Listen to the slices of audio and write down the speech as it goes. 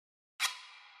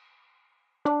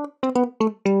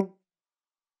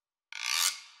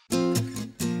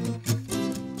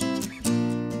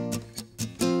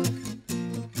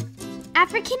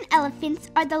African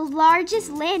elephants are the largest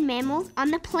land mammals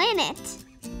on the planet.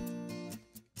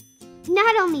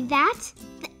 Not only that,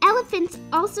 the elephants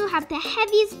also have the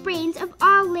heaviest brains of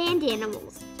all land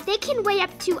animals. They can weigh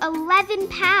up to 11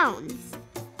 pounds.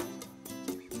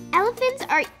 Elephants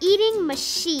are eating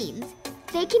machines.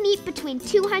 They can eat between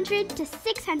 200 to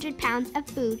 600 pounds of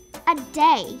food a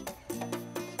day.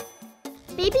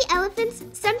 Baby elephants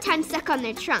sometimes suck on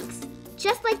their trunks,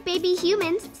 just like baby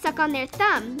humans suck on their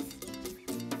thumbs.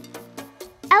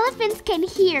 Elephants can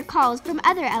hear calls from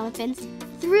other elephants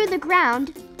through the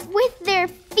ground with their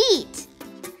feet.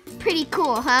 Pretty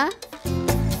cool, huh?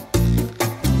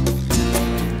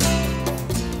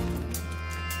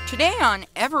 Today on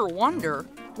Ever Wonder,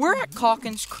 we're at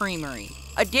Calkins Creamery,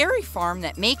 a dairy farm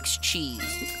that makes cheese.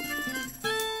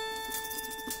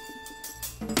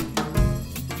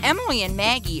 Emily and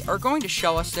Maggie are going to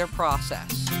show us their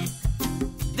process.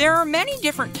 There are many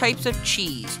different types of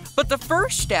cheese, but the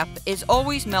first step is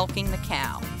always milking the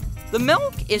cow. The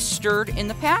milk is stirred in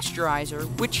the pasteurizer,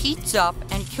 which heats up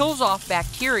and kills off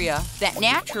bacteria that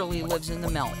naturally lives in the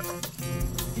milk.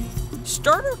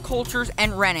 Starter cultures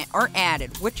and rennet are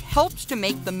added, which helps to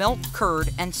make the milk curd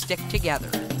and stick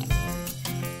together.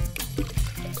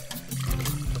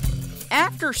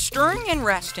 After stirring and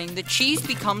resting, the cheese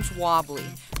becomes wobbly,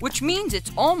 which means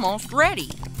it's almost ready.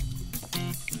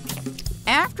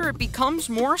 After it becomes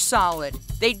more solid,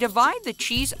 they divide the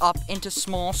cheese up into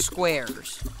small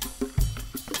squares.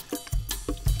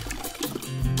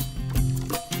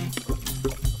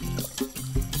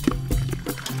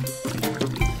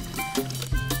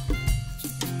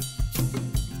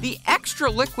 The extra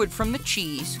liquid from the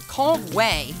cheese, called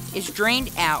whey, is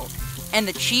drained out, and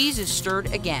the cheese is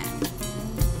stirred again.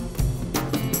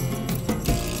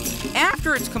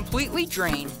 After it's completely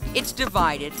drained, it's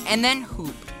divided and then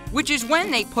hooped, which is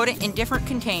when they put it in different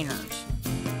containers.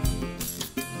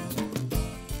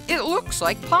 It looks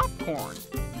like popcorn.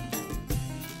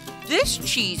 This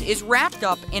cheese is wrapped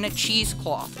up in a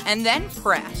cheesecloth and then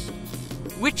pressed,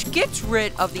 which gets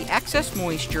rid of the excess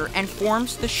moisture and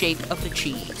forms the shape of the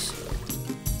cheese.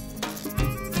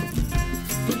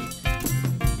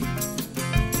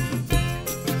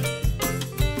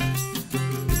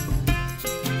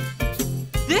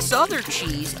 This other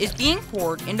cheese is being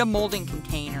poured into molding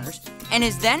containers and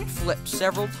is then flipped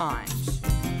several times.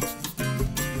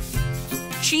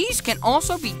 Cheese can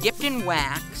also be dipped in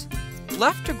wax,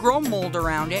 left to grow mold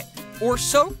around it, or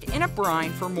soaked in a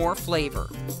brine for more flavor.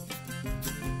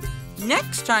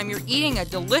 Next time you're eating a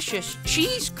delicious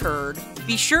cheese curd,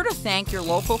 be sure to thank your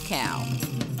local cow.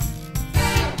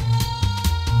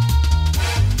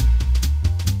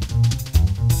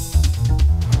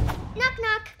 Knock,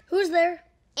 knock. Who's there?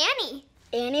 Annie.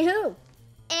 Annie who?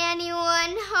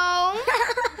 Anyone home?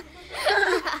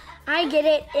 I get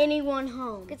it, anyone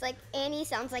home. It's like Annie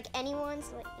sounds like anyone,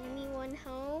 so like anyone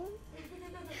home?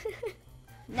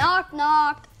 Knock,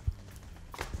 knock.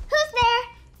 Who's there?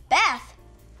 Beth.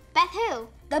 Beth who?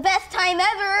 The best time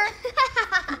ever.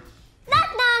 Knock,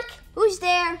 knock. Who's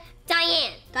there?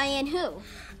 Diane. Diane who?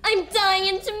 I'm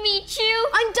dying to meet you.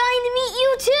 I'm dying to meet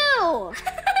you too.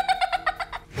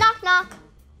 Knock, knock.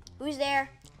 Who's there?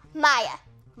 Maya.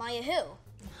 Maya who?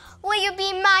 Will you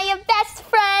be my best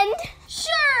friend?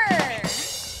 Sure.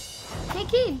 Hey,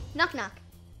 Keen. Knock, knock.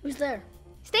 Who's there?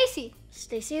 Stacy.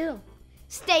 Stacy who?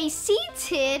 Stay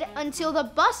seated until the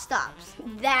bus stops.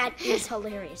 That is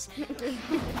hilarious. Brain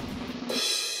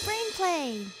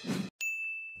play.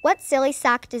 What silly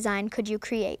sock design could you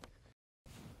create?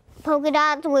 Polka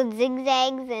dots with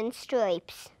zigzags and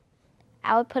stripes.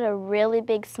 I would put a really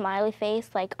big smiley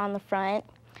face like on the front,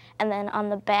 and then on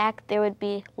the back there would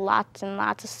be lots and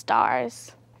lots of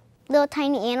stars. Little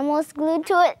tiny animals glued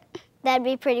to it. That'd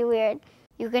be pretty weird.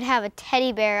 You could have a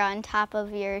teddy bear on top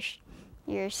of your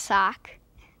sock.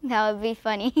 That would be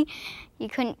funny. You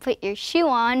couldn't put your shoe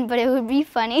on, but it would be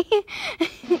funny.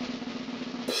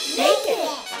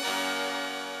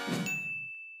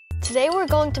 Today we're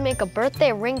going to make a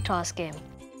birthday ring toss game.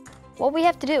 What we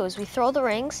have to do is we throw the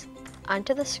rings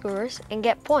onto the skewers and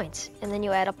get points, and then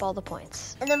you add up all the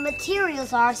points. And the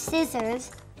materials are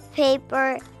scissors,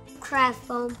 paper, craft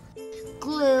foam,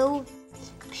 glue,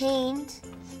 paint,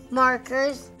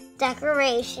 markers,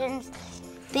 decorations,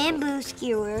 bamboo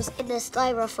skewers, and a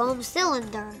styrofoam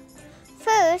cylinder.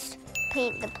 First,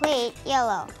 paint the plate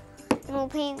yellow, and we'll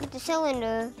paint the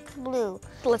cylinder blue.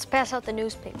 Let's pass out the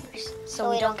newspapers so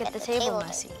we don't get the table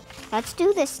messy. Let's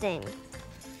do this thing.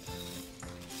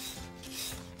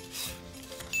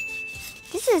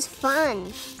 This is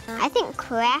fun. I think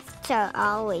crafts are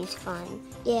always fun.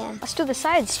 Yeah. Let's do the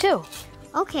sides too.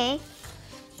 Okay.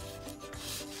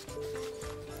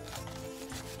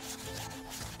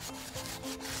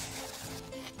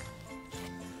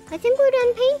 I think we're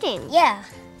done painting. Yeah.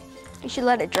 You should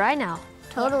let it dry now.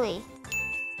 Totally.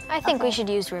 I think we should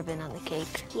use ribbon on the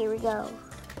cake. Here we go.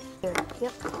 Here.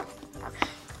 Yep.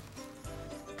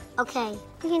 Okay.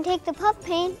 We can take the puff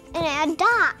paint and add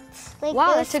dots. Like Wow,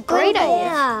 those that's a great squiggles.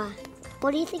 idea. Yeah.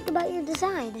 What do you think about your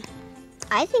design?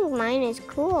 I think mine is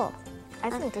cool. I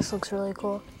think this looks really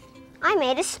cool. I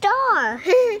made a star.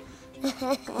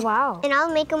 Wow. And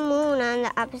I'll make a moon on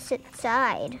the opposite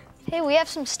side. Hey, we have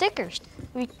some stickers.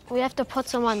 We have to put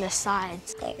some on the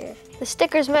sides. There. The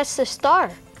stickers match the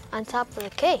star on top of the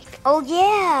cake. Oh,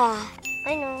 yeah.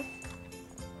 I know.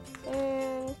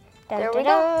 And There we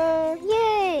go.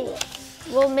 Yay!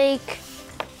 We'll make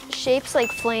shapes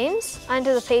like flames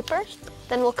onto the paper,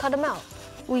 then we'll cut them out.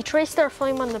 We traced our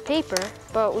flame on the paper,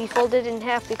 but we folded it in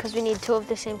half because we need two of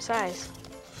the same size.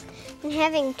 And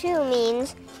having two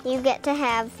means you get to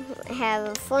have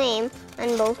a flame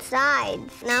on both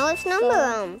sides. Now let's number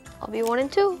them. I'll be 1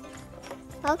 and 2.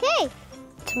 Okay.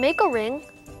 To make a ring,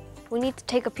 we need to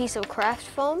take a piece of craft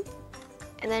foam,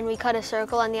 and then we cut a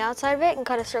circle on the outside of it and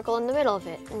cut a circle in the middle of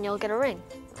it, and you'll get a ring.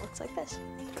 It looks like this.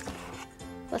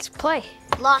 Let's play.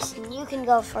 Lawson, you can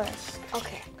go first.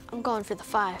 Okay, I'm going for the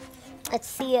 5. Let's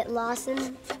see it,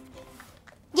 Lawson.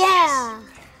 Yeah!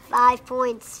 5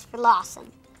 points for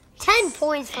Lawson. 10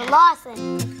 points for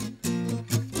Lawson.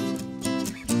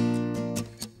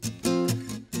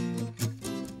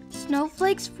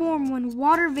 Snowflakes form when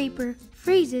water vapor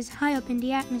freezes high up in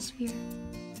the atmosphere.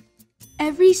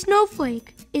 Every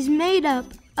snowflake is made up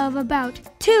of about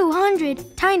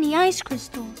 200 tiny ice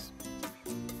crystals.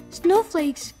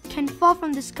 Snowflakes can fall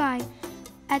from the sky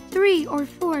at 3 or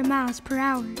 4 miles per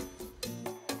hour.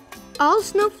 All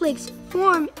snowflakes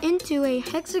form into a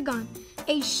hexagon,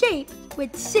 a shape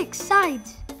with 6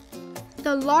 sides.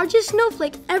 The largest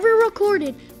snowflake ever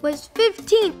recorded was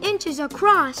 15 inches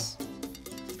across.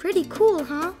 Pretty cool,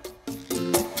 huh?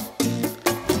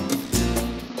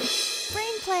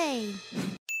 Brain play.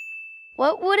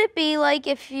 What would it be like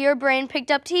if your brain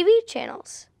picked up TV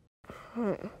channels?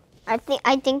 I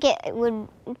think it would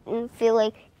feel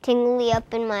like tingly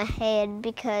up in my head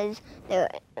because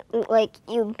like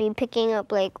you'd be picking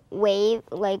up like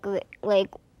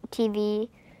TV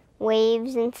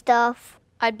waves and stuff.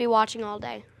 I'd be watching all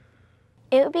day.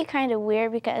 It would be kind of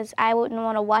weird because I wouldn't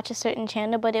want to watch a certain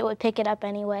channel, but it would pick it up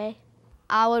anyway.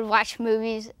 I would watch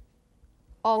movies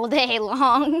all day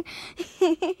long.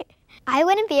 I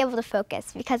wouldn't be able to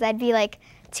focus because I'd be like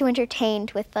too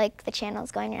entertained with like the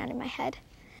channels going around in my head.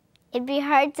 It'd be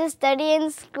hard to study in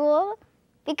school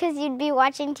because you'd be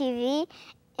watching TV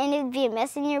and it'd be a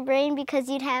mess in your brain because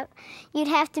you'd have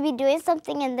to be doing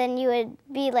something and then you would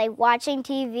be like watching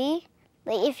TV.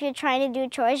 Like if you're trying to do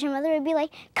chores, your mother would be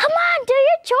like, "Come on, do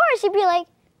your chores." You'd be like,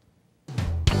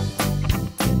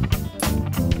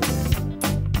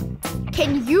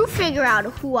 Can you figure out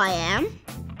who I am?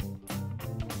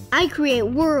 I create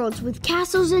worlds with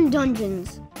castles and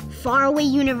dungeons, faraway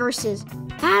universes,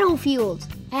 battlefields,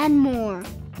 and more.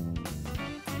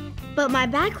 But my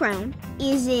background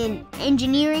is in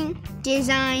engineering,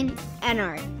 design, and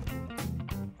art.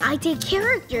 I take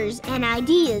characters and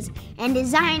ideas and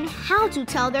design how to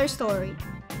tell their story.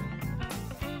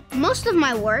 Most of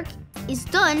my work is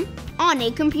done on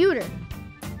a computer.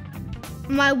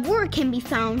 My work can be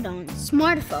found on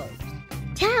smartphones,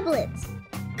 tablets,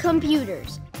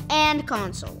 computers, and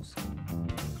consoles.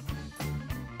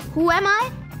 Who am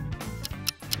I?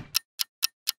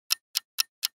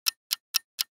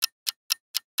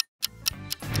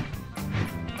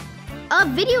 A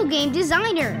video game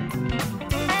designer.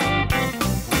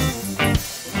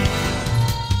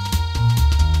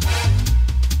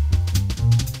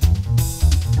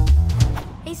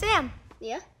 Hey, Sam.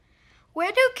 Yeah?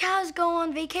 Where do cows go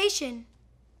on vacation?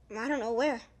 I don't know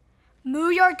where. New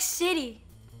York City.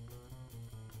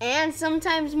 And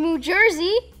sometimes New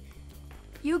Jersey.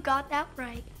 You got that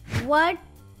right. What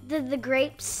did the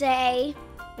grapes say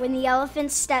when the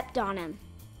elephant stepped on him?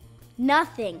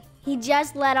 Nothing. He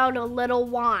just let out a little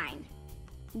whine.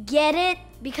 Get it?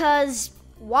 Because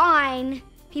wine,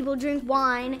 people drink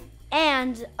wine,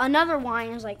 and another wine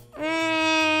is like,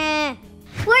 eh.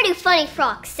 "Where do funny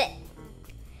frogs sit?"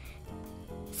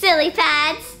 Silly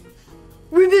pads.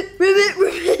 Ribbit, ribbit,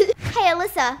 ribbit. Hey,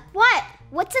 Alyssa, what?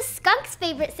 What's a skunk's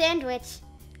favorite sandwich?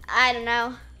 I don't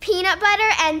know. Peanut butter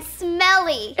and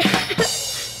smelly.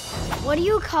 What do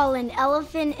you call an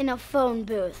elephant in a phone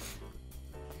booth?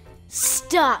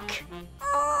 Stuck.